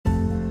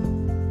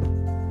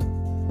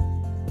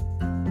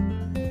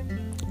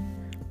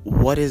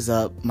What is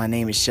up? My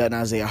name is Sheldon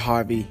Isaiah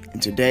Harvey,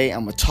 and today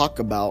I'm going to talk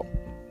about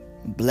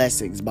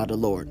blessings by the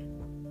Lord.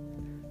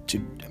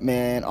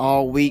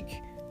 All week,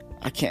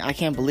 I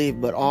can't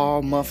believe, but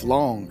all month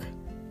long,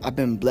 I've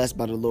been blessed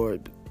by the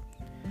Lord.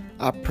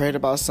 I prayed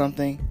about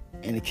something,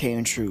 and it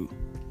came true.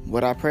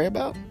 What I pray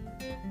about?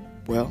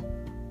 Well,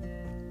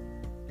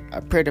 I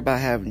prayed about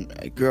having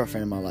a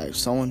girlfriend in my life,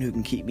 someone who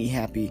can keep me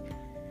happy,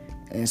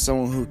 and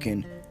someone who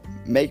can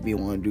make me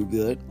want to do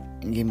good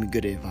and give me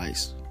good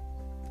advice.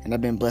 And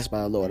I've been blessed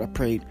by the Lord. I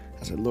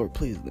said, Lord,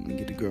 please let me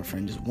get a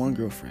girlfriend, just one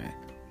girlfriend.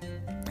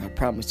 I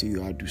promise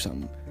you I'll do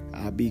something.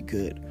 I'll be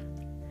good.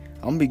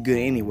 I'm going to be good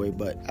anyway,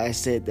 but I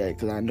said that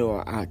because I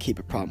know I'll keep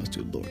a promise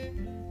to the Lord.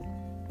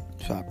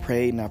 So I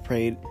prayed,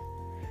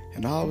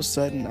 and all of a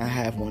sudden I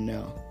have one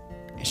now.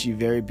 And she's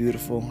very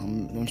beautiful.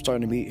 I'm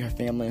starting to meet her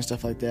family and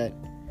stuff like that.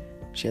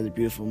 She has a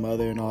beautiful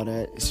mother and all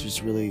that.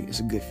 It's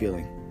a good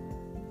feeling.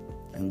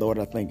 And Lord,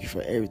 I thank you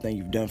for everything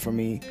you've done for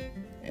me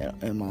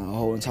and my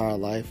whole entire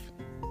life.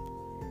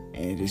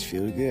 And it just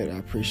feels good. I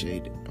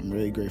appreciate it. I'm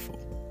really grateful.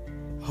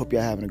 I hope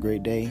y'all having a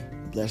great day,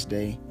 blessed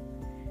day.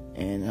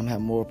 And I'm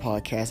having more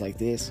podcasts like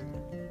this.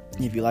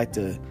 If you'd like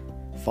to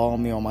follow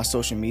me on my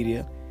social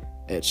media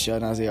at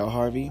Sheldon Isaiah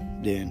Harvey,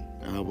 then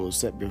I will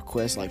accept your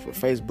requests like for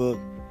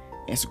Facebook,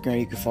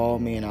 Instagram. You can follow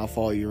me and I'll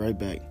follow you right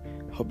back.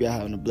 Hope y'all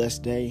having a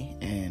blessed day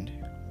and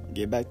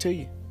get back to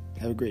you.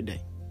 Have a great day.